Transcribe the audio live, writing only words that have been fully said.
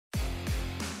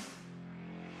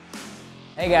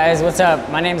Hey guys, what's up?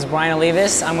 My name is Brian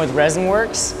Olivas. I'm with Resin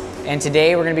Works, and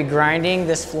today we're going to be grinding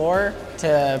this floor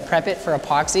to prep it for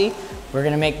epoxy. We're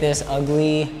going to make this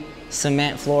ugly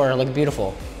cement floor look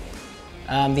beautiful.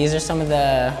 These are some of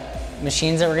the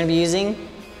machines that we're going to be using.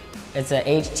 It's a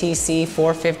HTC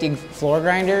 450 floor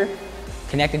grinder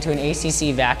connected to an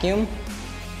ACC vacuum.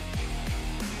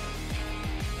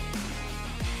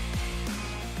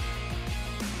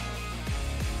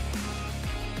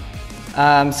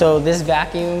 So this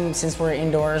vacuum, since we're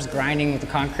indoors grinding with the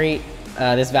concrete,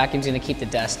 this vacuum's gonna keep the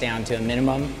dust down to a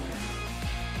minimum.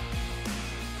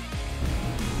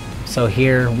 So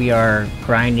here we are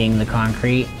grinding the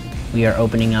concrete. We are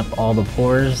opening up all the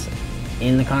pores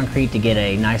in the concrete to get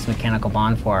a nice mechanical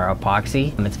bond for our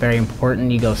epoxy. It's very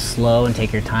important you go slow and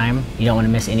take your time. You don't want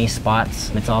to miss any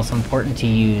spots. It's also important to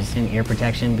use an ear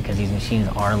protection because these machines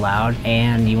are loud,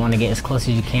 and you want to get as close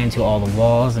as you can to all the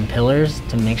walls and pillars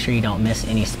to make sure you don't miss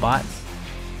any spots.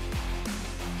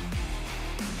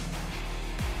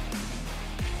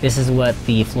 This is what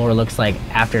the floor looks like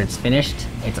after it's finished.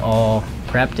 It's all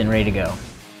prepped and ready to go.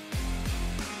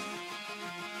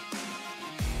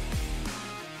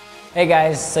 Hey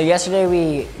guys, so yesterday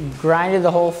we grinded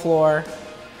the whole floor.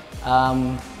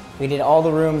 We did all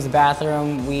the rooms, the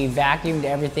bathroom. We vacuumed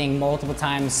everything multiple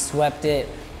times, swept it,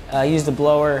 used a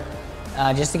blower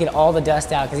just to get all the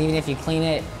dust out, because even if you clean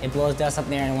it, it blows dust up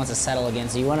in there and it wants to settle again.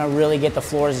 So you want to really get the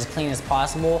floors as clean as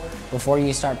possible before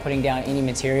you start putting down any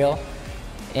material.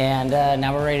 And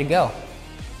now we're ready to go.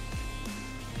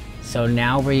 So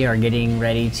now we are getting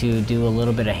ready to do a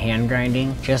little bit of hand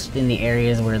grinding, just in the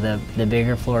areas where the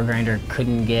bigger floor grinder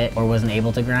couldn't get or wasn't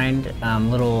able to grind.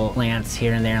 Little plants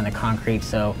here and there in the concrete,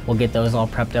 so we'll get those all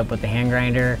prepped up with the hand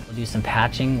grinder. We'll do some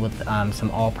patching with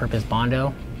some all-purpose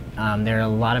Bondo. There are a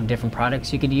lot of different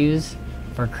products you could use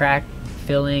for crack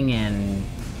filling and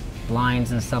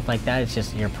lines and stuff like that. It's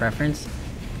just your preference.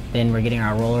 Then we're getting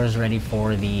our rollers ready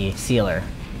for the sealer.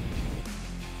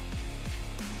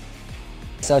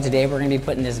 So today we're going to be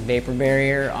putting this vapor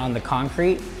barrier on the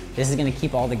concrete. This is going to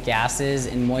keep all the gases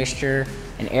and moisture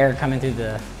and air coming through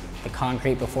the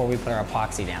concrete before we put our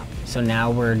epoxy down. So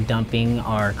now we're dumping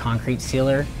our concrete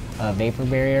sealer vapor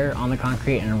barrier on the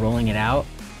concrete and rolling it out.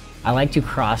 I like to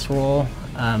cross roll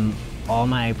all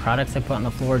my products I put on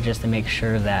the floor just to make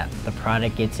sure that the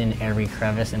product gets in every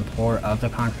crevice and pore of the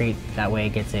concrete. That way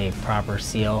it gets a proper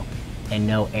seal and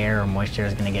no air or moisture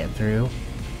is going to get through.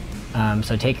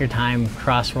 So take your time,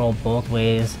 cross roll both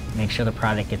ways, make sure the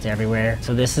product gets everywhere.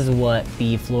 So this is what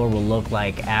the floor will look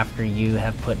like after you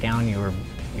have put down your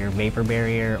vapor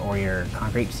barrier or your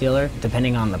concrete sealer.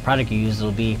 Depending on the product you use,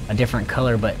 it'll be a different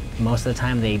color, but most of the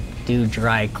time they do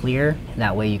dry clear.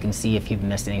 That way you can see if you've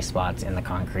missed any spots in the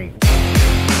concrete.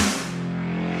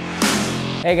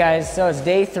 Hey guys, so it's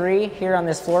day 3 here on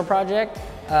this floor project.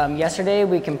 Yesterday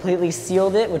we completely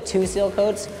sealed it with 2 seal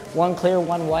coats, one clear,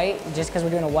 one white. Just because we're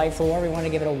doing a white floor, we want to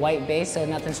give it a white base so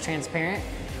nothing's transparent.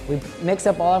 We mixed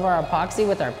up all of our epoxy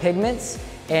with our pigments,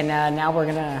 and now we're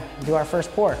gonna do our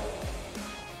first pour.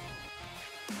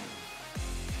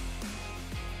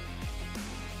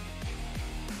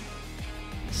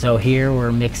 So here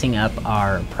we're mixing up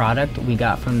our product we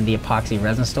got from the Epoxy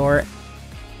Resin store.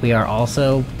 We are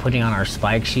also putting on our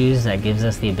spike shoes that gives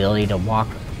us the ability to walk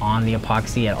on the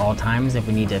epoxy at all times if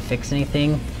we need to fix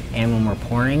anything. And when we're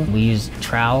pouring, we use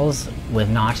trowels with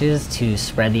notches to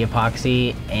spread the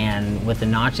epoxy, and with the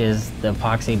notches the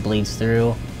epoxy bleeds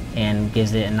through and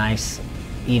gives it a nice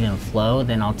even flow.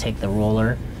 Then I'll take the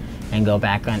roller and go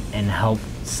back on and help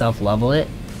self-level it,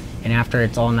 and after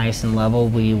it's all nice and level,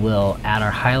 we will add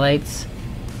our highlights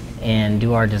and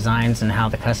do our designs and how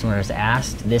the customer has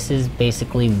asked. This is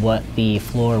basically what the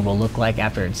floor will look like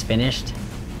after it's finished,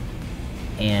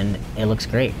 and it looks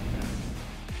great.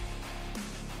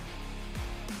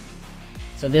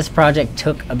 So this project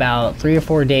took about 3 or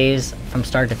 4 days from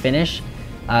start to finish.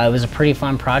 It was a pretty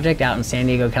fun project out in San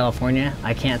Diego, California.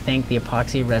 I can't thank the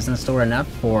Epoxy Resin store enough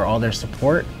for all their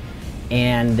support,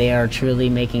 and they are truly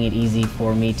making it easy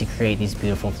for me to create these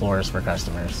beautiful floors for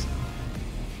customers.